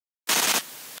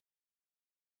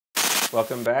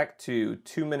Welcome back to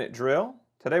 2-Minute Drill.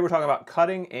 Today we're talking about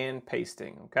cutting and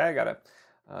pasting. Okay, I got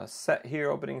a set here,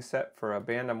 opening set for a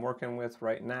band I'm working with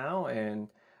right now, and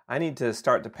I need to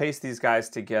start to paste these guys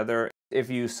together. If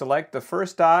you select the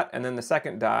first dot and then the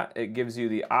second dot, it gives you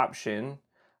the option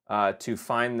to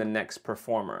find the next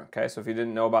performer. Okay, so if you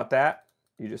didn't know about that,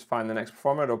 you just find the next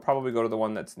performer. It'll probably go to the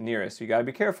one that's nearest. You got to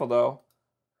be careful though,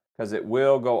 because it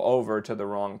will go over to the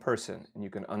wrong person, and you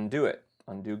can undo it,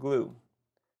 undo glue.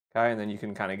 Okay, and then you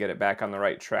can kind of get it back on the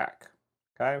right track.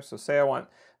 Okay, so say I want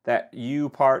that U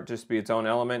part just to be its own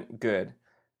element. Good.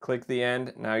 Click the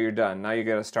end. Now you're done. Now you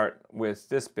got to start with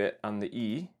this bit on the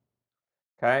E.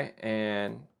 Okay,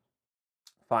 and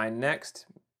find next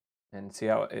and see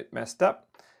how it messed up.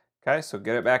 Okay, so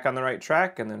get it back on the right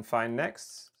track and then find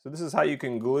next. So this is how you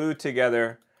can glue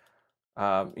together,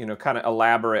 kind of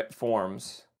elaborate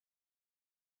forms.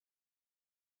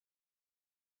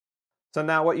 So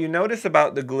now what you notice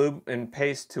about the glue and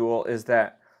paste tool is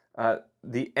that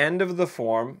the end of the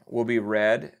form will be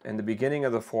red and the beginning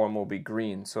of the form will be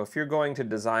green. So if you're going to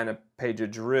design a page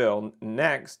of drill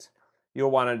next, you'll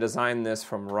want to design this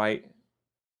from right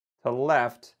to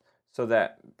left so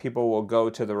that people will go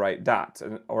to the right dots,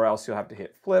 or else you'll have to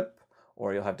hit flip,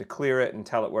 or you'll have to clear it and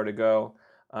tell it where to go,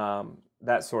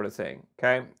 that sort of thing.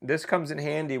 Okay, this comes in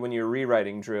handy when you're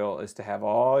rewriting drill, is to have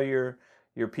all your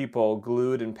people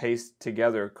glued and pasted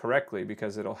together correctly,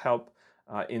 because it'll help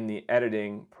in the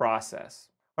editing process.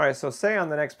 All right, so say on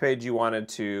the next page you wanted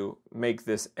to make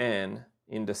this N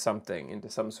into something, into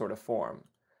some sort of form.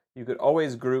 You could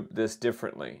always group this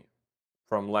differently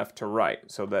from left to right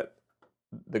so that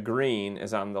the green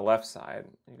is on the left side.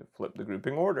 You could flip the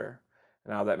grouping order.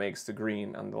 Now that makes the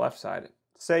green on the left side.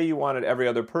 Say you wanted every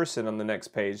other person on the next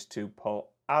page to pull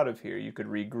out of here. You could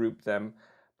regroup them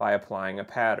by applying a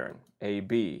pattern,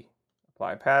 AB.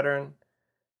 Apply pattern.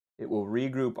 It will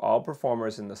regroup all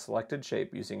performers in the selected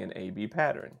shape using an AB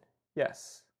pattern.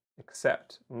 Yes,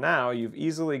 except now you've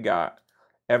easily got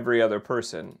every other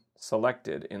person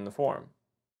selected in the form.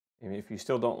 And if you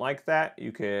still don't like that,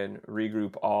 you can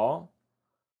regroup all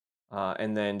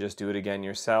and then just do it again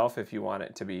yourself if you want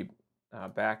it to be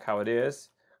back how it is.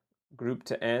 Group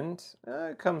to end,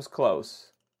 it comes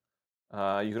close. You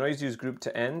can always use group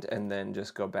to end and then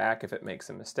just go back if it makes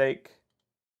a mistake.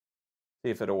 See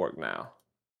if it'll work now.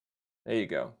 There you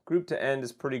go. Group to end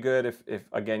is pretty good if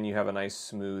again, you have a nice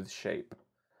smooth shape.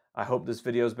 I hope this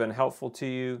video has been helpful to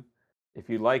you. If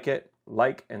you like it,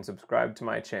 like and subscribe to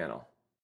my channel.